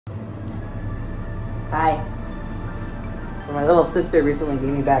Hi. So my little sister recently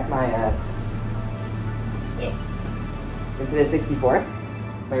gave me back my N64,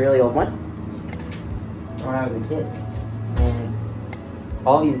 my really old one, when I was a kid. And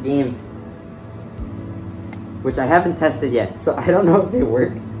all these games, which I haven't tested yet, so I don't know if they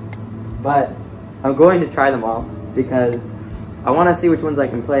work, but I'm going to try them all because I want to see which ones I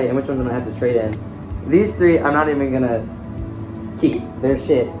can play and which ones I'm going to have to trade in. These three, I'm not even going to keep. They're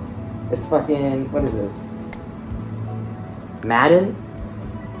shit. It's fucking, what is this? Madden,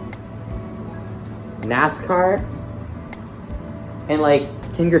 Nascar, and like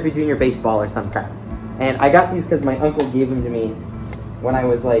King Griffey Jr. baseball or some crap. And I got these because my uncle gave them to me when I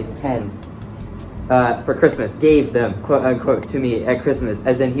was like 10 for Christmas. Gave them, quote unquote, to me at Christmas.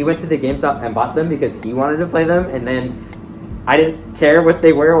 As in, he went to the GameStop and bought them because he wanted to play them, and then I didn't care what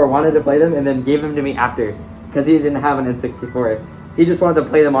they were or wanted to play them, and then gave them to me after because he didn't have an N64. He just wanted to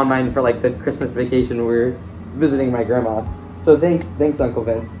play them on mine for like the Christmas vacation we were visiting my grandma. So thanks, Uncle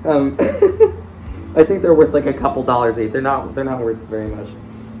Vince. I think they're worth like a couple dollars each. They're not worth very much.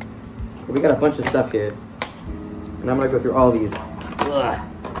 But we got a bunch of stuff here, and I'm gonna go through all these. Ugh.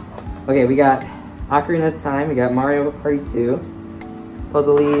 Okay, we got Ocarina of Time. We got Mario Party 2,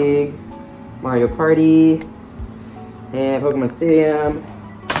 Puzzle League, Mario Party, and Pokemon Stadium.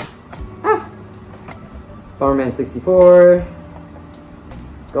 Bomberman 64,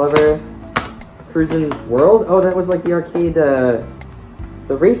 Gulliver. Cruis'n World? Oh, that was like the arcade, the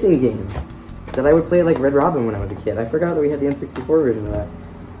racing game that I would play at like Red Robin when I was a kid. I forgot that we had the N64 version of that.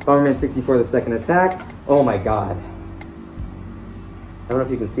 Bomberman 64, The Second Attack. Oh my god. I don't know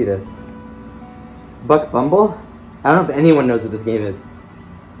if you can see this. Buck Bumble? I don't know if anyone knows what this game is.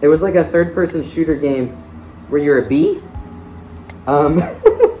 It was like a third-person shooter game where you're a bee.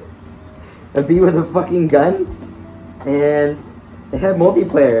 A bee with a fucking gun. And it had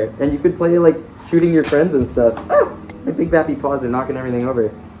multiplayer, and you could play like shooting your friends and stuff. Ah, my big bappy paws are knocking everything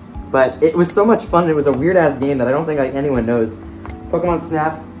over. But it was so much fun. It was a weird ass game that I don't think like anyone knows. Pokemon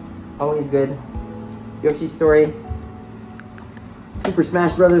Snap, always good. Yoshi's Story, Super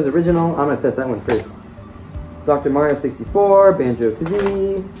Smash Brothers Original. I'm gonna test that one first. Dr. Mario 64,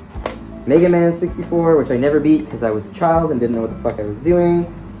 Banjo-Kazooie, Megaman 64, which I never beat because I was a child and didn't know what the fuck I was doing.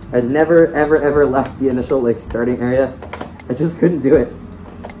 I'd never ever left the initial like starting area. I just couldn't do it.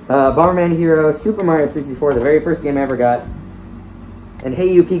 Bomberman Hero, Super Mario 64, the very first game I ever got, and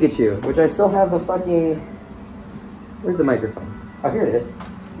Hey You Pikachu, which I still have the fucking... Where's the microphone? Oh, here it is.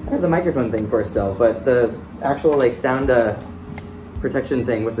 I have the microphone thing for still, but the actual like sound protection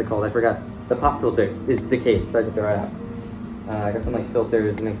thing, what's it called? I forgot. The pop filter is decayed, so I have to throw it out. I got some like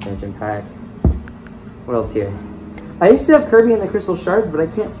filters, an expansion pack. What else here? I used to have Kirby and the Crystal Shards, but I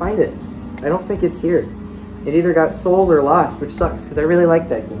can't find it. I don't think it's here. It either got sold or lost, which sucks, because I really like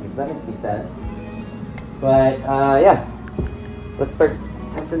that game, so that makes me sad. But, yeah. Let's start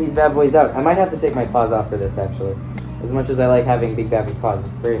testing these bad boys out. I might have to take my paws off for this, actually. As much as I like having big baby paws,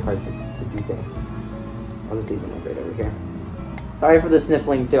 it's very hard to do things. I'll just leave them right over here. Sorry for the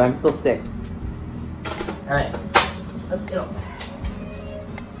sniffling, too. I'm still sick. Alright. Let's go.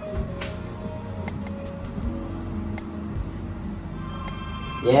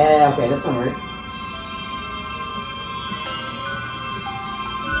 Yeah, okay, this one works.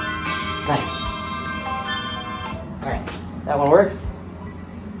 Nice. Alright, that one works.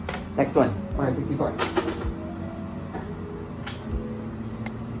 Next one, Mario 64.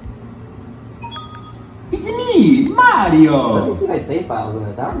 It's me, Mario! Let me see my save files in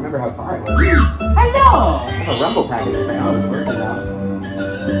this. I don't remember how far I was. Hello! I have a rumble package thing I was working out.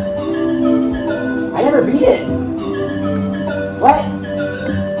 I never beat it! What?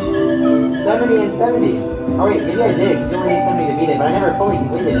 70 and 70. Oh wait, maybe I did, because you only need 70 to beat it, but I never fully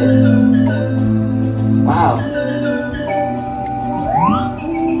completed it. Wow.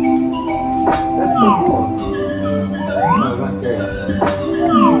 That's so cool. Oh, we want stereo.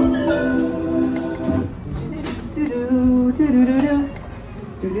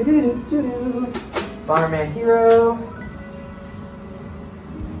 Bomberman Hero.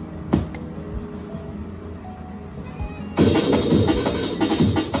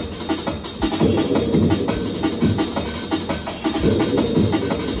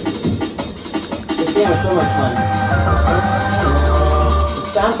 This game is so much fun. The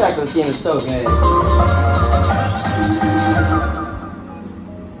soundtrack of this game is so good.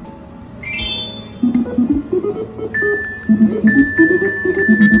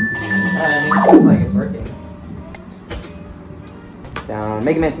 It feels like it's working. Down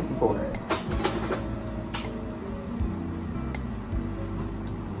Megaman 64.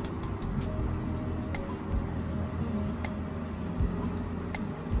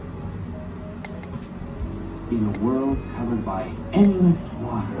 in a world covered by endless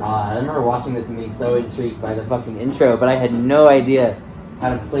water. I remember watching this and being so intrigued by the fucking intro, but I had no idea how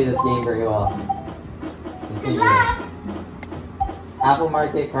to play this game very well. Continue. Apple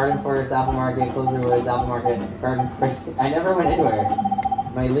Market, Garden Forest, Apple Market, Closer Woods, Apple Market, Garden Forest. I never went anywhere.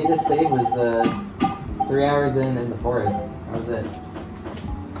 My latest save was 3 hours in the forest. That was it.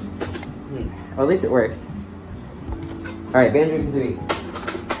 Well, at least it works. Alright, Banjo-Kazooie.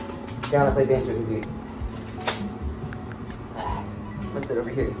 I wanna play Banjo-Kazooie. Let's sit over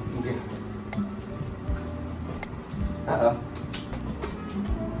here, this is easier. Uh-oh.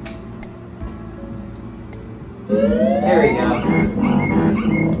 There we go.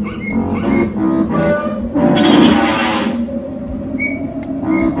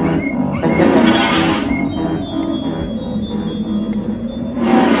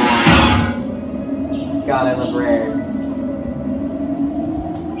 God, I love Rare.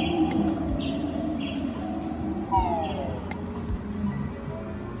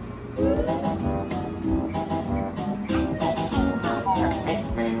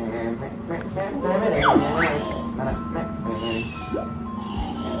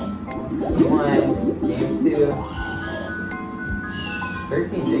 Game 2.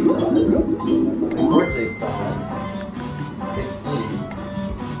 13 jigsaws. And 4 jigsaws. 16.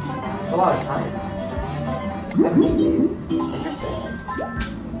 That's a lot of time. 17 days. Interesting.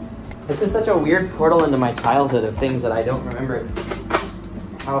 This is such a weird portal into my childhood of things that I don't remember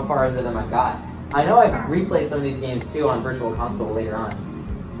how far into them I got. I know I've replayed some of these games too on Virtual Console later on.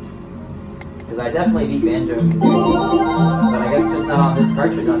 Because I definitely beat Banjo, but I guess just not on this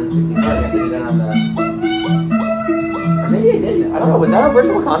cartridge on N64. I guess I did it on the... Or maybe I didn't. I don't know. Was that a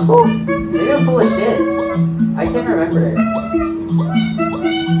Virtual Console? Maybe I'm full of shit. I can't remember.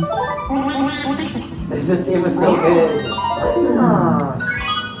 This game was so good. Ah.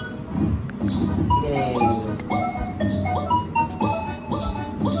 Dang.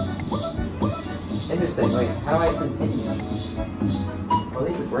 Interesting. Wait, how do I continue? Well, at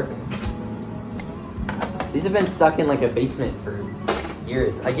least it's working. These have been stuck in like a basement for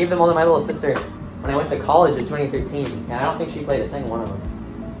years. I gave them all to my little sister when I went to college in 2013, and I don't think she played a single one of them.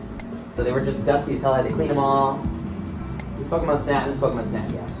 So they were just dusty as hell. I had to clean them all. This Pokemon Snap,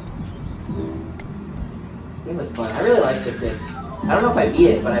 yeah. This game was fun. I really liked this game. I don't know if I beat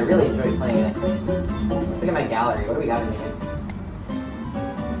it, but I really enjoyed playing it. Let's look at my gallery. What do we got in here?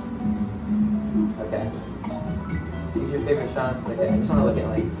 Okay. Choose your favorite shots. Okay, I just want to look at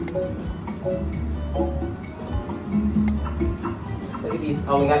like... Look at these.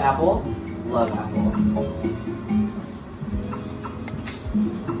 Oh, we got Apple. Love Apple.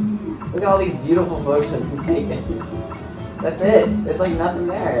 Look at all these beautiful photos we've taken. That's it. There's like nothing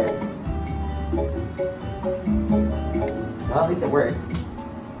there. Well, at least it works.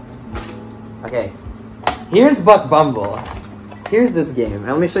 Okay. Here's Bumble. Here's this game.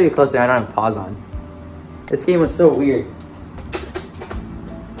 Let me show you closer. I don't have pause on. This game was so weird.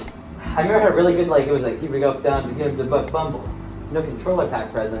 I remember it had really good, like, it was like, here we go, down to give the Bumble. No controller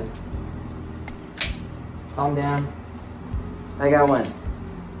pack present. Calm down. I got one.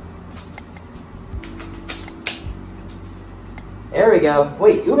 There we go.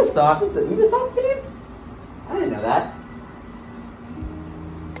 Wait, Ubisoft? Is it an Ubisoft game? I didn't know that.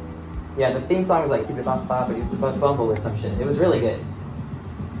 Yeah, the theme song was like, keep it on top, or keep it Bumble or some shit. It was really good.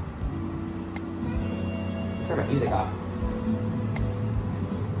 Turn my music off.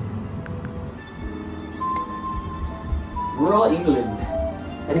 Rural England,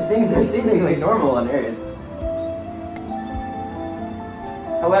 and things are seemingly normal on Earth.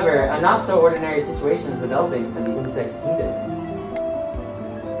 However, a not-so-ordinary situation is developing in the insect kingdom.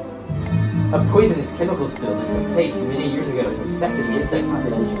 A poisonous chemical spill that took place many years ago has infected the insect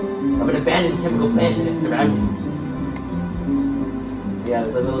population of an abandoned chemical plant and its surroundings. Yeah,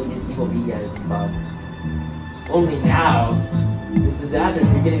 there's a little evil bee guys involved. Only now, this disaster is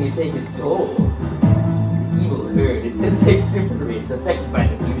beginning to take its toll. Evil herd, an insect super race affected by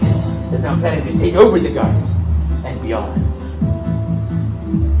the fusion, is now planning to take over the garden and beyond.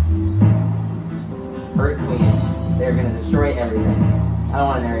 Earth Queen, they're gonna destroy everything. I don't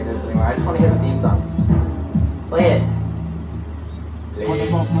want to narrate this anymore. I just want to hear the theme song. Play it. What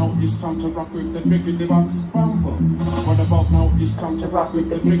about now? It's time to rock with the Mickey Buck Bumble. What about now? It's time to rock with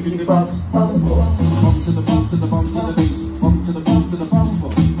the Mickey Buck Bumble. Bump to the bump to the bump to the bass. Bump to the bump to the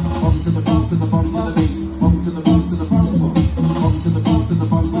bumble. Bump to the bump to the bump to the bass. Bump to the bump to the bumble. Bump to the bump to the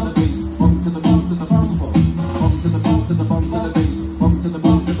bump to the bass. Bump to the bump to the bumble. Bump to the bump to the bump to the bass. Bump to the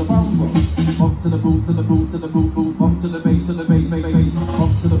bump to the bumble. Bump to the boot to the boot to the boot boot. Bump to the bass to the bass bass.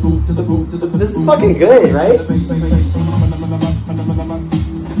 Bump to the boot to the boot to the boot. This is fucking good, right?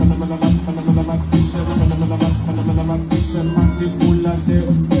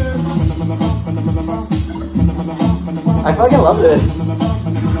 fucking love this.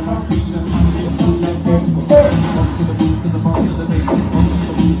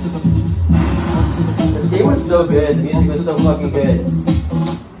 This game was so good. The music was so fucking good.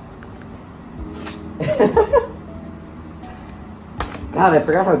 God, I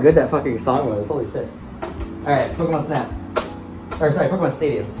forgot how good that fucking song was. Holy shit. Alright, Pokemon Snap. Or sorry, Pokemon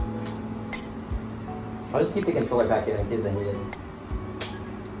Stadium. I'll just keep the controller back in case I need it.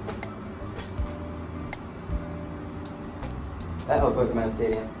 Uh-oh, Pokemon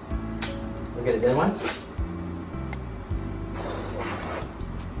Stadium. We'll get a dead one.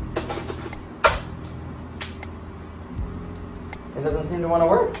 It doesn't seem to want to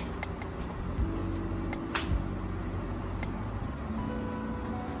work.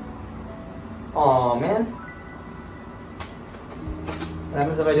 Aw, man. What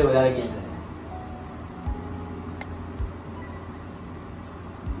happens if I do it without a game?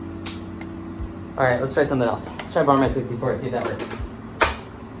 Alright, let's try something else. Let's try Bomberman 64 and see if that works.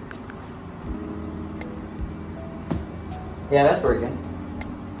 Yeah, that's working.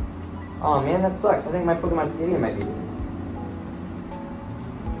 Oh man, that sucks. I think my Pokemon Stadium might be dead.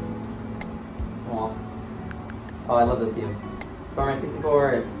 Aw. Oh, I love this game. Bomberman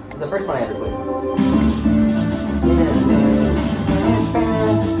 64. It's the first one I ever played.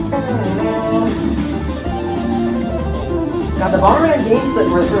 Now the Bomberman games that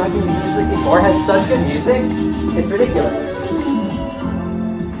were like in N64 had such good music, it's ridiculous.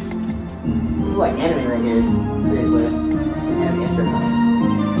 This is like anime right here, seriously. Anime intro.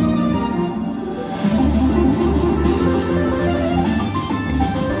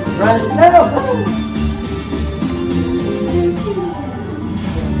 Run! No!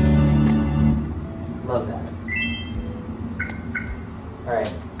 Love that.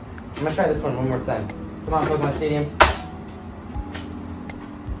 Alright, I'm gonna try this one more time. Come on, Pokemon Stadium.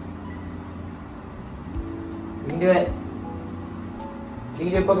 You can do it. You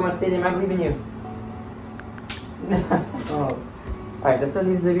can do Pokemon Stadium, I believe in you. Oh. Alright, this one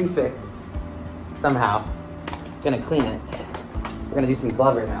needs to be fixed. Somehow. Gonna clean it. We're gonna do some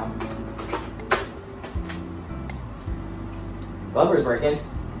Glover now. Glover's working.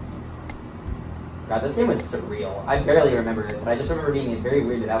 God, this game was surreal. I barely remember it, but I just remember being very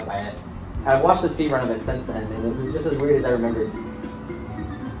weirded out by it. I've watched the speedrun of it since then, and it was just as weird as I remembered.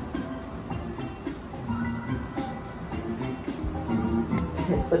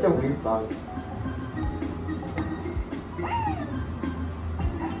 It's such a weird song.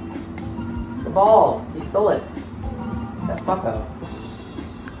 The ball! You stole it. That fucko.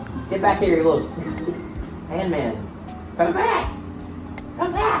 Get back here, you little handman. Come back!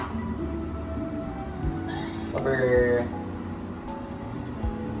 Come back! Glover.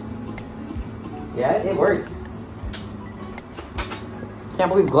 Yeah, it works. Can't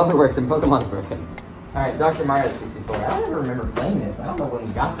believe Glover works and Pokemon's broken. Alright, Dr. Mario 64. I don't even remember playing this. I don't know when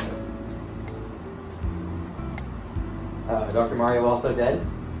we got this. Dr. Mario also dead?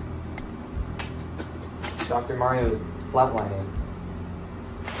 Dr. Mario is flatlining.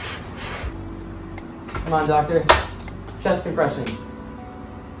 Come on, Doctor. Chest compressions.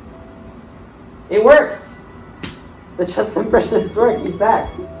 It worked! The chest compressions work. He's back.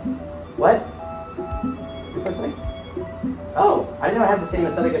 What? This looks like... Oh, I didn't know I had the same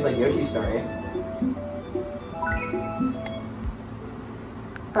aesthetic as like Yoshi's Story.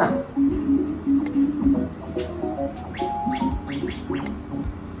 Huh.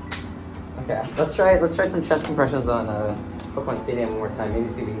 Okay, let's try some chest compressions on Pokemon Stadium one more time. Maybe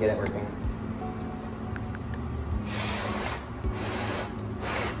see if we can get it working.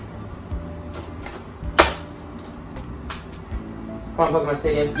 Come on, Pokemon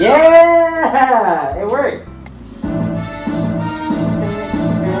Stadium. Yeah! It worked!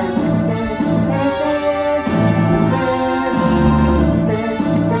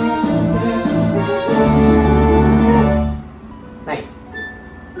 Nice.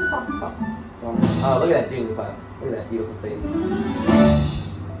 Oh, look at that Jigglypuff. Look at that beautiful face.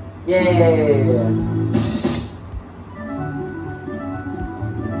 Yay!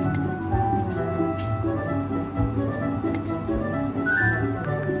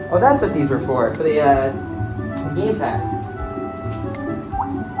 Oh, that's what these were for the game packs.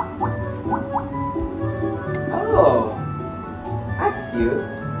 Oh, that's cute.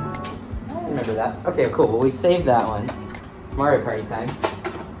 I remember that. Okay, cool. Well, we saved that one. It's Mario Party time.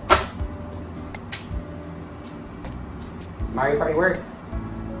 Mario Party works.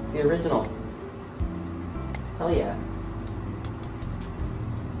 The original. Hell yeah.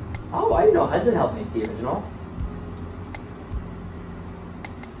 Oh, I didn't know Hudson helped make the original.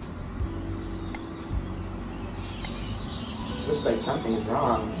 Looks like something's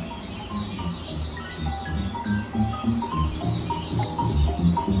wrong.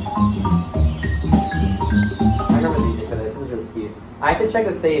 I have to check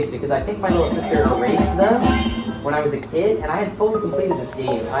the saves because I think my little sister erased them when I was a kid, and I had fully completed this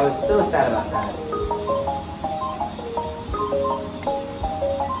game, and I was so sad about that.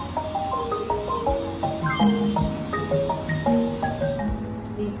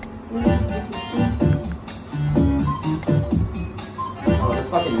 Oh, this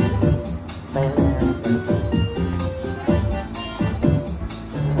fucking music.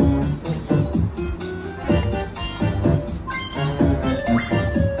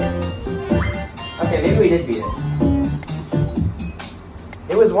 Maybe we did beat it.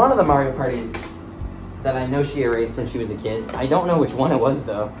 It was one of the Mario parties that I know she erased when she was a kid. I don't know which one it was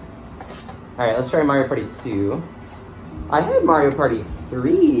though. Alright, let's try Mario Party 2. I had Mario Party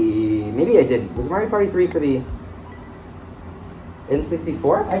 3. Maybe I did. Was Mario Party 3 for the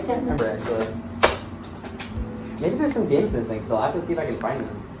N64? I can't remember actually. Maybe there's some games missing, so I'll have to see if I can find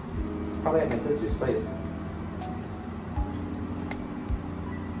them. Probably at my sister's place.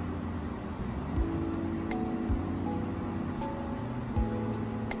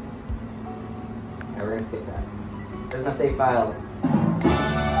 We're gonna skip that. There's my save files.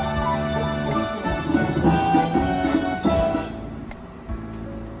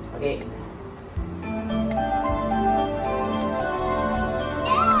 Okay.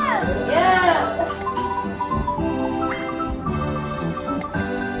 Yeah! Yeah!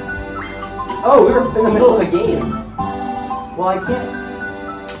 Oh, we were in the middle of a game. Well,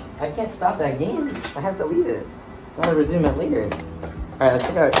 I can't stop that game. I have to leave it. Gotta resume it later. Alright, let's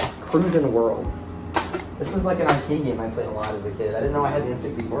check out Cruis'n World. This was like an arcade game I played a lot as a kid. I didn't know I had the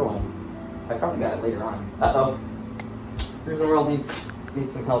N64 one. I probably got it later on. Uh-oh. Cruis'n World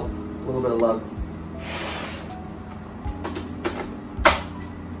needs some help. A little bit of love.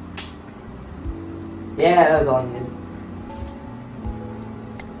 Yeah, that was all I needed.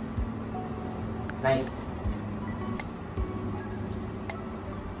 Nice.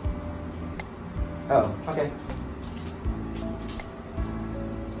 Oh, okay.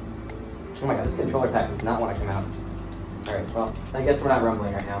 Oh my god, this controller pack does not want to come out. Alright, well, I guess we're not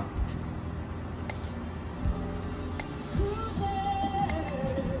rumbling right now.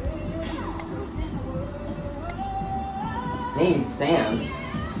 Named Sam.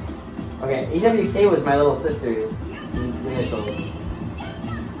 Okay, EWK was my little sister's initials.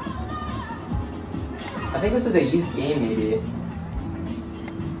 I think this was a used game, maybe.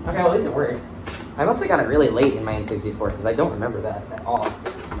 Okay, well, at least it works. I must have got it really late in my N64 because I don't remember that at all.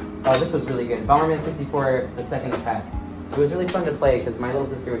 Oh, this was really good. Bomberman 64, the second attack. It was really fun to play because my little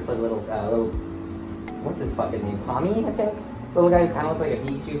sister would play little, what's his fucking name? Tommy, I think? Little guy who kind of looked like a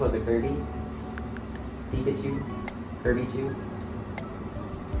Pikachu, was a Kirby. Pikachu? Kirby-Chu?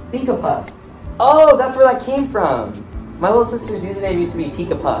 Pika-Puff. Oh, that's where that came from. My little sister's username used to be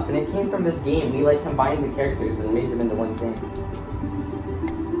Pika-Puff, and it came from this game. We like combined the characters and made them into one thing.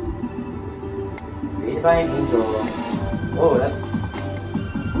 Created by an angel. Whoa, that's...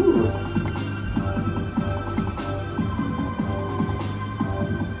 Ooh.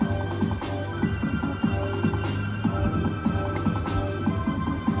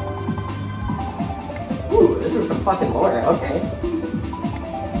 Ooh, this is some fucking lore, okay.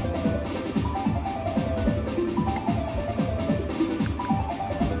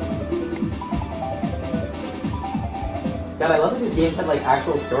 God, I love that these games have like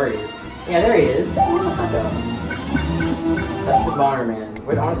actual stories. Yeah, there he is. That's the Bomberman.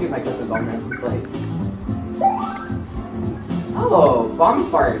 Wait, I want to see what my custom Bomberman looks like. Oh, bomb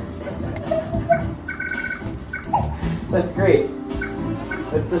fart. That's great.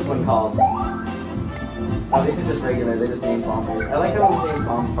 What's this one called? Oh, these are just regular. They're just named bombers. I like how it's named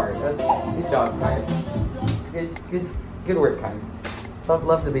bomb fart. That's good job, Kaim. Good work, Kaim.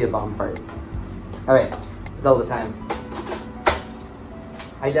 Love to be a bomb fart. All right, Zelda time.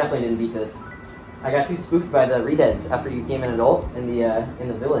 I definitely didn't beat this. I got too spooked by the redeads after you became an adult in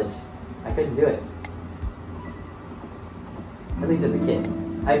the village. I couldn't do it. At least as a kid.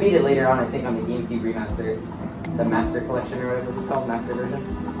 I beat it later on, I think, on the GameCube remaster, the Master Collection or whatever it's called, Master version.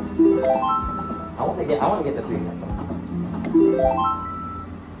 I want to get the 3DS one.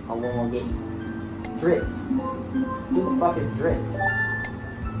 I want to get Drit. Who the fuck is Drit?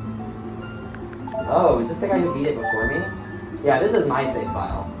 Oh, is this the guy who beat it before me? Yeah, this is my save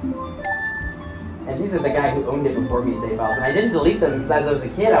file. And these are the guy who owned it before me save files. And I didn't delete them because as I was a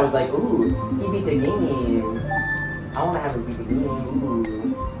kid, I was like, ooh, he beat the game. I want to have him beat the game.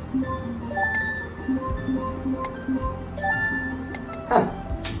 Ooh. Huh.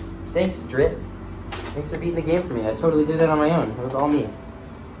 Thanks, Drit. Thanks for beating the game for me. I totally did that on my own. It was all me.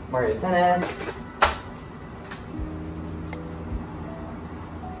 Mario Tennis.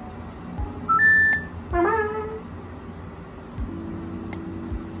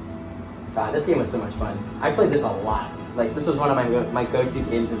 God, this game was so much fun. I played this a lot. Like, this was one of my go-to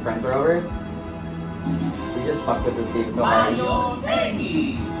games when friends were over. We just fucked with this game so hard. Mario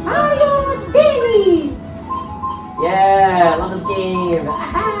Babies! Mario Babies! Yeah, I love this game.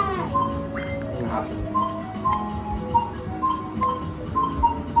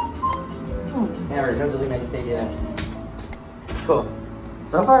 Yeah, we're no delete my save yet. Cool.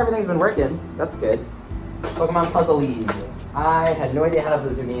 So far, everything's been working. That's good. Pokemon Puzzle League. I had no idea how to play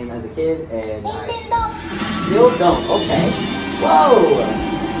this game as a kid, and I still don't. Okay. Whoa!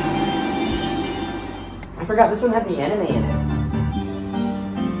 I forgot this one had the anime in it.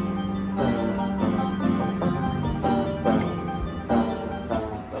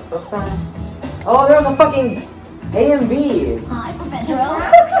 Oh, there was a fucking A and B. Hi, Professor O.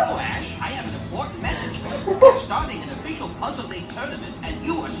 Hello, Ash. I have an important message for you. We're starting an official Puzzle League tournament, and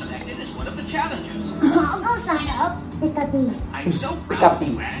you are selected as one of the challengers. I'll go sign up. I'm so proud of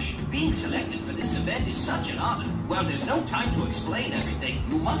you, Ash. Being selected for this event is such an honor. Well, there's no time to explain everything.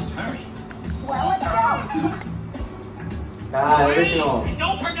 You must hurry. Well, let's go. Original. And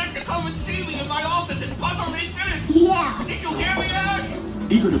don't forget to come and see me in my office in Puzzle League Village. Yeah. Did you hear me, Ash?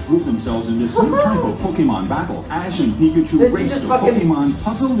 Eager to prove themselves in this new type of Pokemon battle, Ash and Pikachu race to Pokemon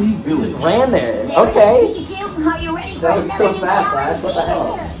Puzzle League Village. Ran there. Okay. Pikachu, are you ready for That was another so new fast, challenge? Ash. What the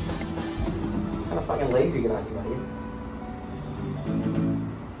hell? What kind of fucking legs you get on you, buddy?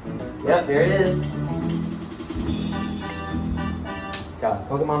 Yep, there it is. God,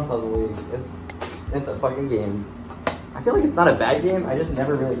 Pokemon Puzzle League. It's a fucking game. I feel like it's not a bad game, I just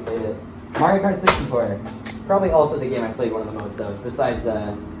never really played it. Mario Kart 64. Probably also the game I played one of the most of, besides,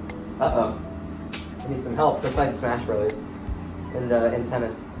 uh-oh. I need some help, besides Smash Brothers. And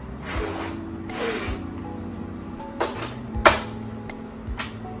tennis.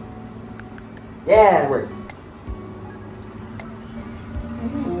 Yeah, it works.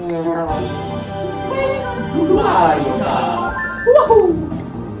 Mario Kart! Woohoo!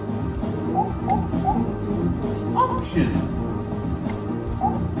 Option.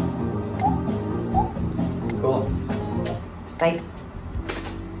 Cool. Nice.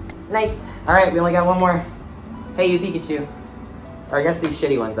 Nice. Alright, we only got one more. Hey, you Pikachu. Or I guess these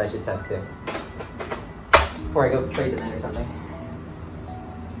shitty ones I should test too. Before I go trade them in or something.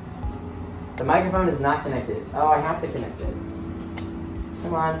 The microphone is not connected. Oh, I have to connect it.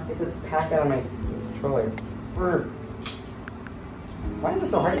 Come on, get this pack out of my controller. Why is it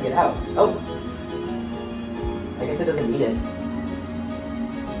so hard to get out? Oh! I guess it doesn't need it.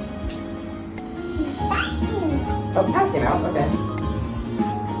 Oh, pack came out, okay.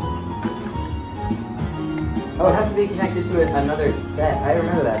 Oh, it has to be connected to another set. I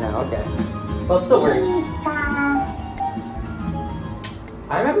remember that now, okay. Well, it still works.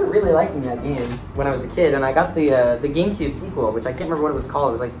 I remember really liking that game when I was a kid, and I got the GameCube sequel, which I can't remember what it was called.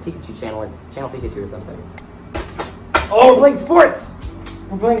 It was like Pikachu Channel, like Channel Pikachu or something. Oh, we're playing sports!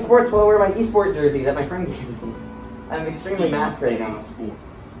 We're playing sports while I wear my eSport jersey that my friend gave me. I'm extremely masked right now.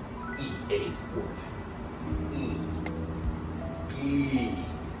 EA Sport.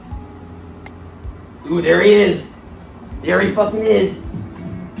 Ooh, there he is! There he fucking is!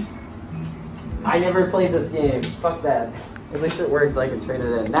 I never played this game. Fuck that. At least it works so I can trade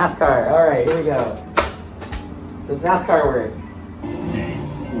it in. NASCAR! Alright, here we go. Does NASCAR work? EA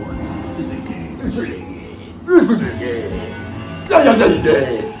Sports.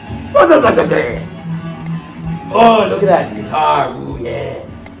 Oh, look at that guitar! Ooh, yeah!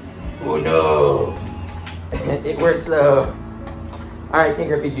 Oh, no! It works though. Alright, King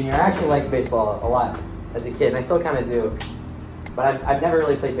Griffey Jr. I actually liked baseball a lot as a kid, and I still kind of do. But I've never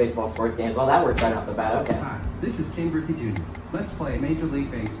really played baseball sports games. Well, that worked right off the bat, okay. Hi, this is Ken Griffey Jr. Let's play Major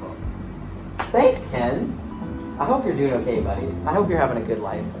League Baseball. Thanks, Ken. I hope you're doing okay, buddy. I hope you're having a good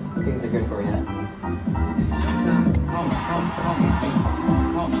life. Things are good for you. It's showtime. Call me Junior.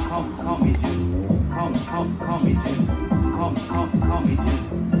 Call me Junior. Call me Junior. Call me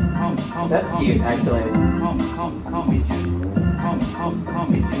Junior. That's cute, actually. Call me Junior. Call me Junior.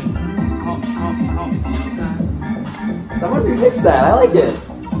 Call me showtime. Someone remixed that. I like it.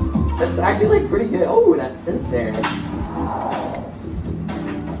 That's actually like pretty good. Oh, that synth there.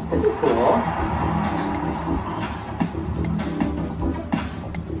 This is cool.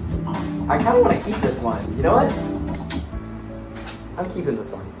 I kind of want to keep this one. You know what? I'm keeping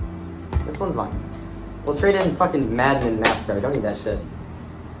this one. This one's mine. We'll trade in fucking Madden and Nascar. Don't need that shit.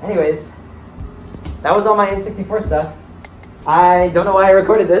 Anyways, that was all my N64 stuff. I don't know why I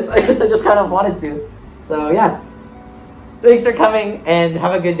recorded this. I guess I just kind of wanted to. So yeah. Thanks for coming and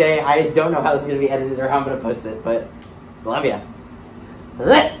have a good day. I don't know how this is going to be edited or how I'm going to post it, but love ya.